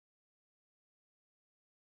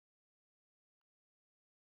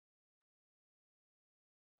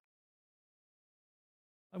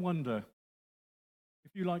I wonder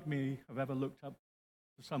if you, like me, have ever looked up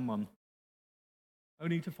to someone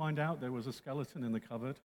only to find out there was a skeleton in the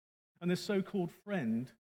cupboard, and this so-called friend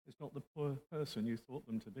is not the poor person you thought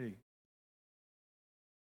them to be.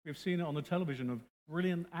 We've seen it on the television of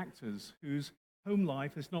brilliant actors whose home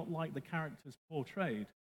life is not like the characters portrayed.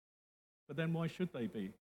 But then why should they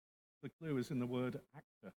be? The clue is in the word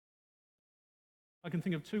actor. I can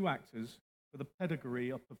think of two actors with a pedigree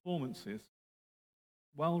of performances,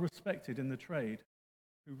 well respected in the trade,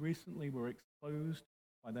 who recently were exposed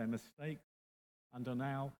by their mistakes and are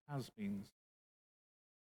now has-beens.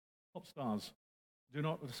 Pop stars do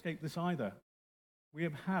not escape this either. We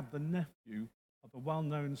have had the nephew of a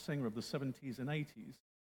well-known singer of the 70s and 80s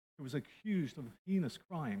who was accused of heinous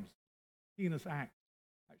crimes, heinous acts,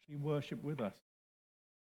 actually worshipped with us.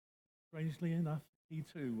 Strangely enough, he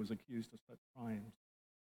too was accused of such crimes.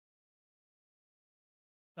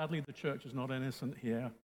 Sadly, the church is not innocent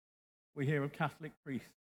here. We hear of Catholic priests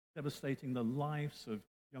devastating the lives of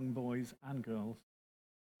young boys and girls,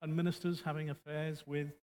 and ministers having affairs with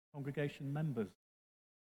congregation members.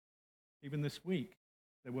 Even this week,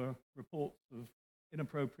 there were reports of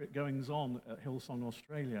inappropriate goings-on at Hillsong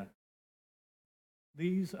Australia.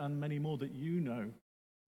 These and many more that you know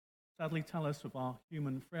sadly tell us of our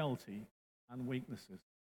human frailty and weaknesses.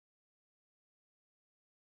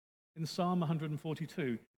 In Psalm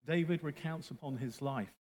 142, David recounts upon his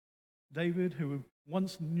life. David, who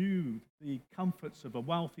once knew the comforts of a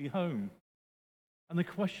wealthy home and the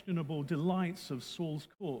questionable delights of Saul's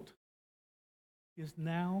court, is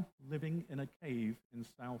now living in a cave in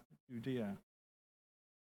South Judea.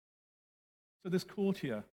 So this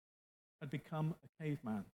courtier had become a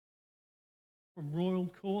caveman. From royal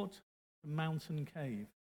court to mountain cave.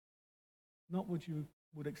 Not what you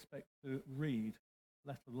would expect to read,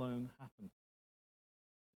 let alone happen.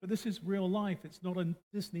 But this is real life. It's not a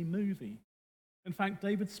Disney movie. In fact,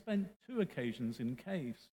 David spent 2 occasions in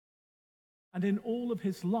caves. And in all of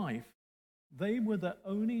his life, they were the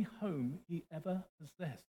only home he ever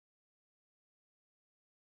possessed.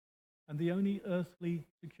 And the only earthly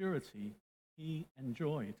security he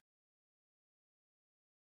enjoyed.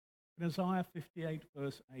 In Isaiah 58,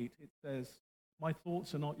 verse 8, it says, "My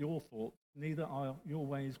thoughts are not your thoughts, neither are your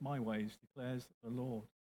ways my ways, declares the Lord."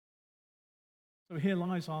 So here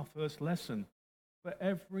lies our first lesson. For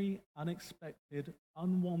every unexpected,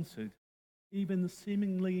 unwanted, even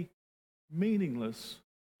seemingly meaningless,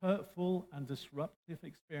 hurtful, and disruptive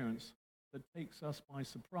experience that takes us by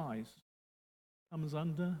surprise comes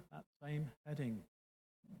under that same heading.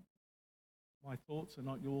 My thoughts are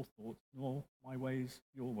not your thoughts, nor my ways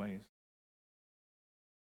your ways.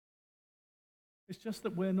 It's just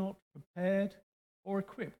that we're not prepared or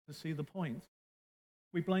equipped to see the point.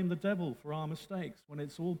 We blame the devil for our mistakes when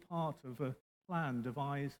it's all part of a plan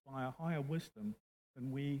devised by a higher wisdom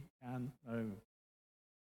than we can know.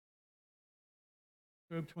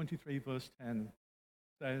 Job 23, verse 10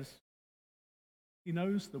 says, "He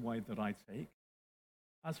knows the way that I take.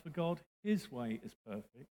 As for God, his way is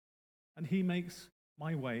perfect, and he makes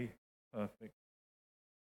my way perfect."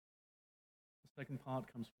 The second part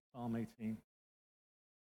comes from Psalm 18.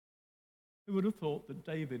 Who would have thought that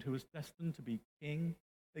David, who was destined to be king,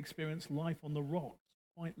 experienced life on the rocks,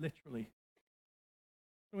 quite literally?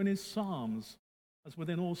 So in his Psalms, as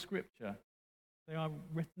within all Scripture, they are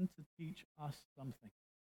written to teach us something.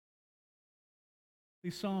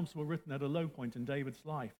 These Psalms were written at a low point in David's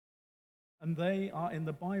life, and they are in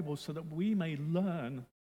the Bible so that we may learn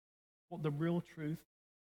what the real truth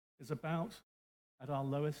is about at our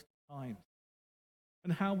lowest times,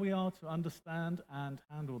 and how we are to understand and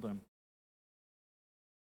handle them.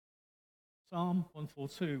 Psalm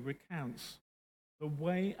 142 recounts the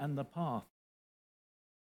way and the path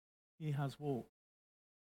he has walked.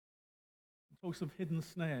 It talks of hidden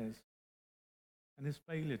snares and his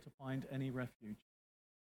failure to find any refuge.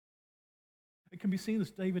 It can be seen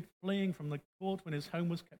as David fleeing from the court when his home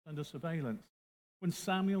was kept under surveillance, when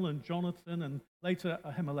Samuel and Jonathan and later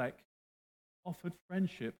Ahimelech offered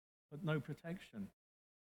friendship but no protection,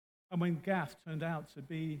 and when Gath turned out to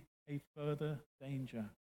be a further danger.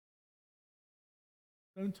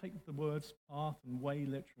 Don't take the words path and way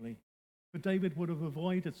literally, for David would have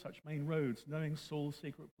avoided such main roads, knowing Saul's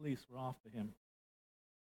secret police were after him.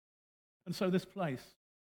 And so this place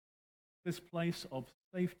of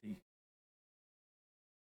safety,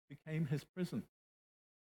 became his prison.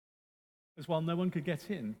 As while no one could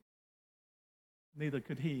get in, neither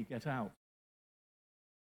could he get out.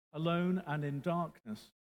 Alone and in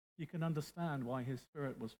darkness, you can understand why his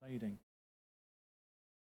spirit was fading.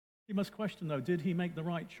 He must question, though, did he make the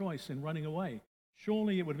right choice in running away?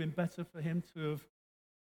 Surely it would have been better for him to have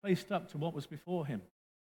faced up to what was before him?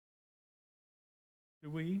 Do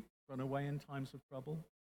we run away in times of trouble?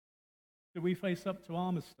 Do we face up to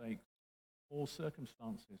our mistakes or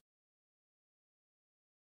circumstances?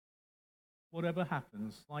 Whatever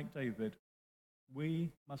happens, like David,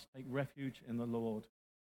 we must take refuge in the Lord.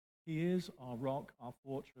 He is our rock, our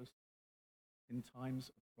fortress in times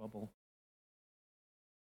of trouble.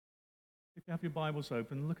 If you have your Bibles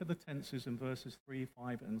open, look at the tenses in verses 3,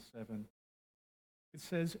 5, and 7. It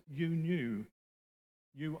says, you knew,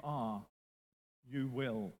 you are, you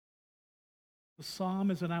will. The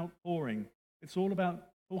psalm is an outpouring. It's all about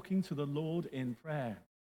talking to the Lord in prayer.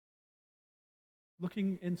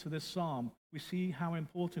 Looking into this psalm, we see how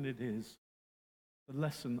important it is, the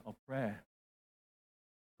lesson of prayer.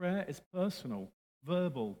 Prayer is personal,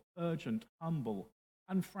 verbal, urgent, humble,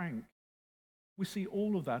 and frank. We see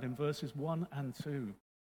all of that in verses 1 and 2.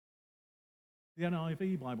 The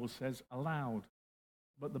NIV Bible says aloud,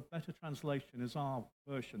 but the better translation is our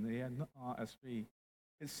version, the NRSV.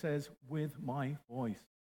 It says, with my voice.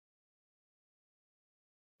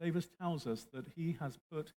 David tells us that he has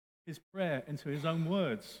put his prayer into his own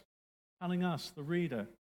words, telling us, the reader,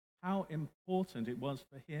 how important it was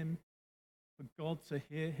for him, for God to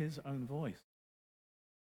hear his own voice.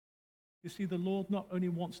 You see, the Lord not only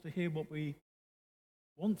wants to hear what we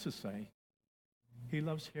want to say, he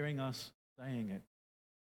loves hearing us saying it.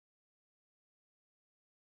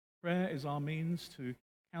 Prayer is our means to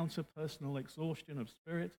counter personal exhaustion of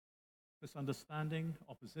spirit, misunderstanding,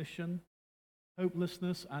 opposition,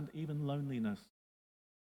 hopelessness, and even loneliness.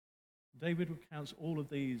 David recounts all of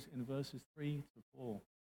these in verses 3 to 4.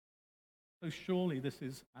 So surely this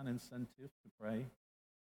is an incentive to pray.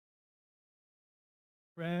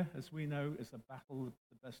 Prayer, as we know, is a battle at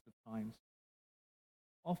the best of times,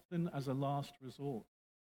 often as a last resort.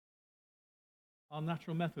 Our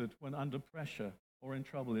natural method when under pressure or in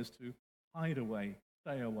trouble is to hide away,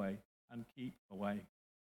 stay away, and keep away.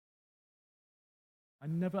 I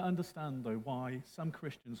never understand, though, why some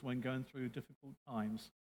Christians, when going through difficult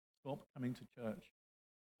times, stop coming to church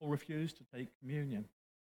or refuse to take communion,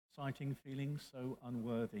 citing feeling so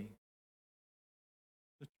unworthy.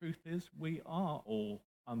 The truth is, we are all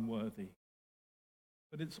unworthy,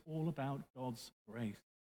 but it's all about God's grace.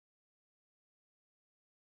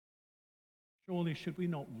 Surely should we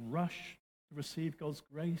not rush to receive God's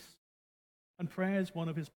grace? And prayer is one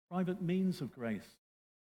of his private means of grace.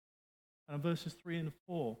 And in verses 3 and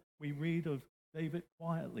 4, we read of David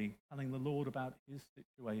quietly telling the Lord about his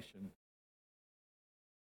situation.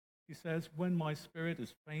 He says, when my spirit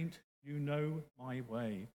is faint, you know my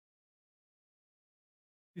way.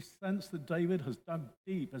 You sense that David has dug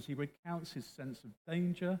deep as he recounts his sense of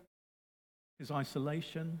danger, his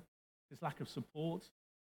isolation, his lack of support,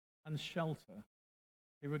 and shelter.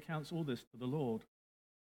 He recounts all this to the Lord.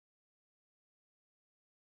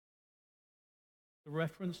 The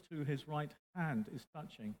reference to his right hand is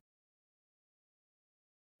touching.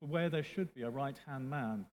 For where there should be a right-hand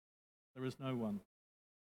man, there is no one.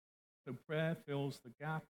 So prayer fills the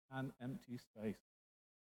gap and empty space.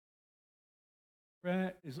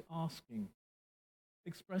 Prayer is asking,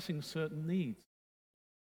 expressing certain needs.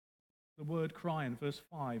 The word cry in verse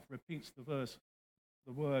 5 repeats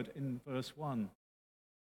the word in verse 1.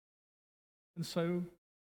 And so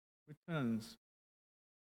returns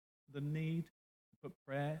the need to put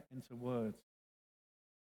prayer into words.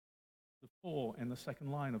 The 4 in the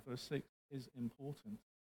second line of verse 6 is important.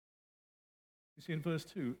 You see, in verse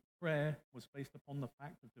 2, prayer was based upon the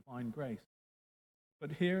fact of divine grace.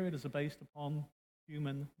 But here it is based upon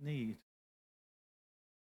human need.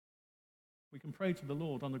 We can pray to the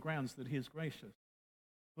Lord on the grounds that he is gracious,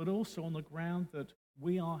 but also on the ground that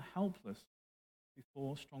we are helpless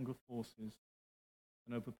before stronger forces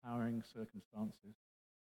and overpowering circumstances.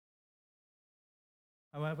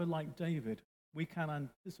 However, like David, we can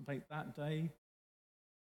anticipate that day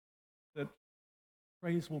that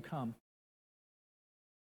praise will come.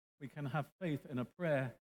 We can have faith in a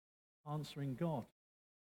prayer answering God.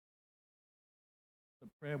 That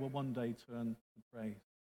prayer will one day turn to praise.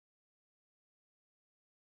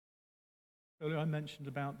 Earlier I mentioned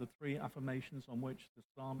about the 3 affirmations on which the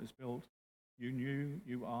psalm is built. You knew,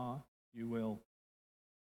 you are, you will.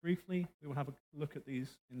 Briefly, we will have a look at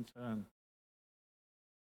these in turn.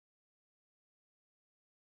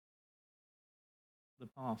 The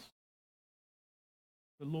past.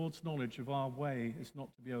 The Lord's knowledge of our way is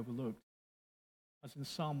not to be overlooked. As in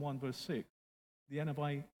Psalm 1 verse 6, the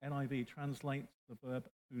NIV translates the verb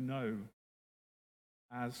to know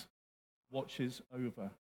as watches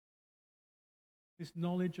over. His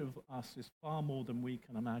knowledge of us is far more than we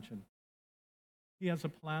can imagine. He has a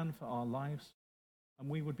plan for our lives, and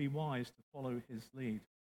we would be wise to follow his lead.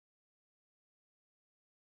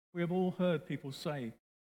 We have all heard people say,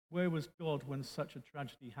 "Where was God when such a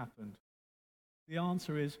tragedy happened?" The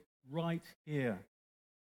answer is right here.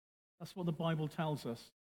 That's what the Bible tells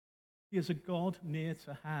us. He is a God near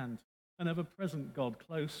to hand, an ever-present God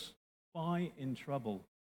close by in trouble.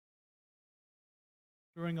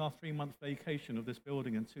 During our 3-month vacation of this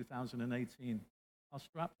building in 2018, our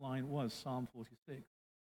strapline was Psalm 46.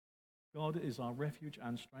 God is our refuge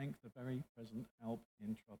and strength, a very present help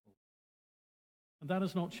in trouble. And that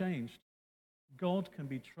has not changed. God can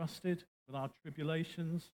be trusted with our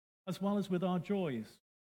tribulations as well as with our joys.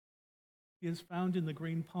 He is found in the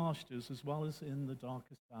green pastures as well as in the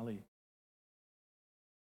darkest valley.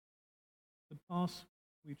 The paths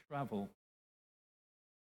we travel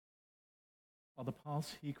are the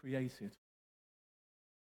paths he created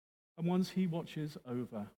and ones he watches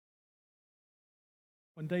over.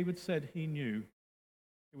 When David said he knew,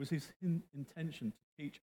 it was his intention to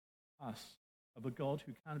teach us of a God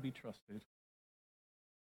who can be trusted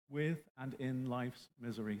with and in life's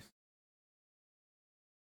miseries.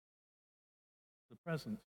 The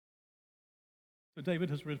present. So David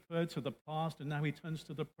has referred to the past, and now he turns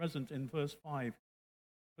to the present in verse 5.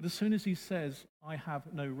 But as soon as he says, "I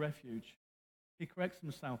have no refuge," he corrects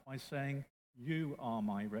himself by saying, "You are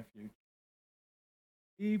my refuge."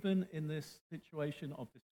 Even in this situation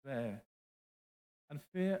of despair and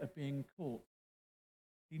fear of being caught,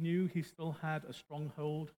 he knew he still had a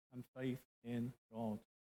stronghold and faith in God.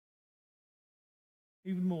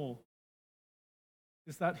 Even more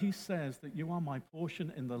is that he says that you are my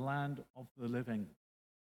portion in the land of the living.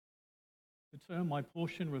 The term "my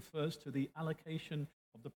portion" refers to the allocation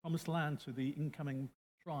of the promised land to the incoming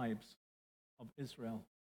tribes of Israel.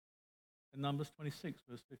 In Numbers 26,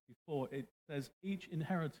 verse 54, it says each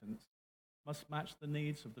inheritance must match the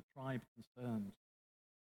needs of the tribe concerned.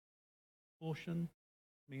 Portion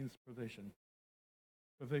means provision,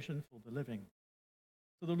 provision for the living.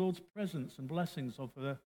 So the Lord's presence and blessings of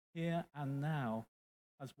the here and now,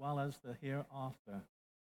 as well as the hereafter,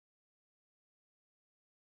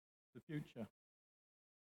 the future.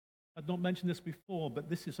 I've not mentioned this before, but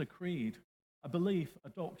this is a creed, a belief, a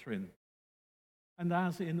doctrine. And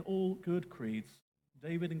as in all good creeds,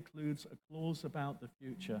 David includes a clause about the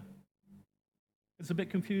future. It's a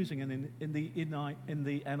bit confusing in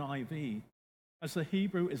the NIV, as the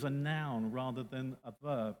Hebrew is a noun rather than a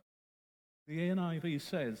verb. The NIV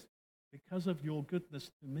says, "Because of your goodness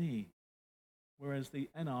to me," whereas the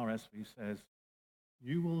NRSV says,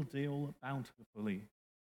 "You will deal bountifully."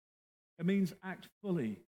 It means act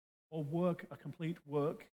fully or work a complete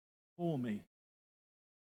work for me.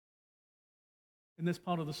 In this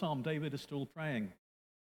part of the psalm, David is still praying.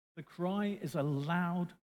 The cry is a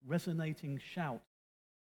loud, resonating shout,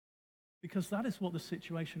 because that is what the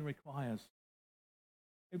situation requires.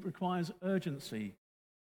 It requires urgency,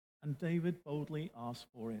 and David boldly asks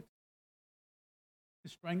for it.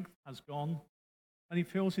 His strength has gone, and he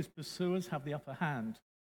feels his pursuers have the upper hand.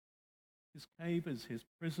 His cave is his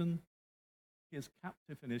prison. He is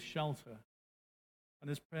captive in his shelter, and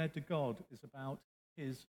his prayer to God is about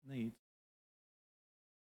his needs.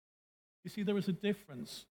 You see, there is a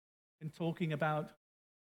difference in talking about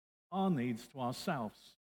our needs to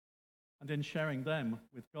ourselves and in sharing them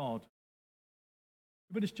with God.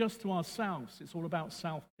 If it is just to ourselves, it's all about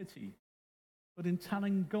self-pity. But in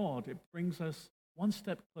telling God, it brings us one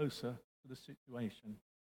step closer to the situation,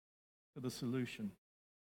 to the solution.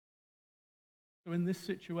 So in this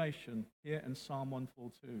situation, here in Psalm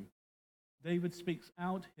 142, David speaks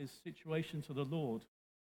out his situation to the Lord.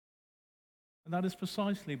 And that is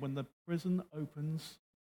precisely when the prison opens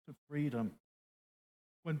to freedom,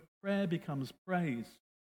 when prayer becomes praise,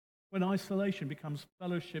 when isolation becomes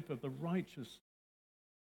fellowship of the righteous.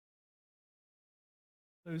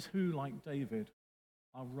 Those who, like David,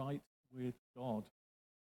 are right with God.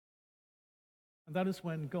 And that is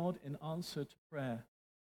when God, in answer to prayer,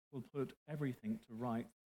 will put everything to right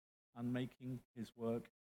and making his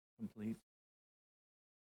work complete.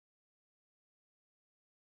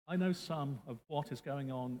 I know some of what is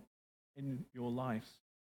going on in your lives,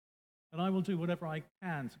 and I will do whatever I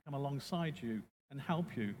can to come alongside you and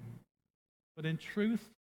help you. But in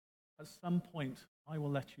truth, at some point, I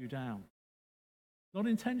will let you down. Not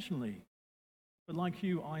intentionally, but like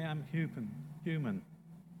you, I am human.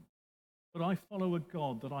 But I follow a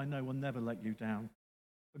God that I know will never let you down,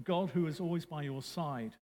 a God who is always by your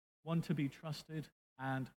side, one to be trusted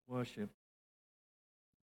and worshipped.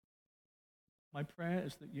 My prayer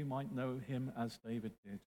is that you might know him as David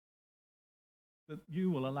did, that you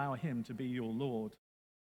will allow him to be your Lord,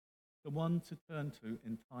 the one to turn to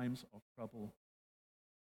in times of trouble.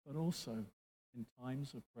 but also in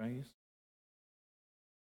times of praise.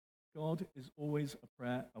 God is always a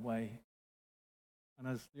prayer away. And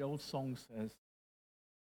as the old song says,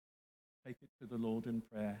 take it to the Lord in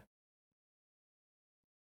prayer.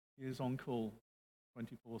 He is on call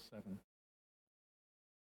 24/7.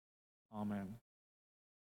 Amen.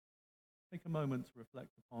 Take a moment to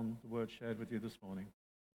reflect upon the word shared with you this morning.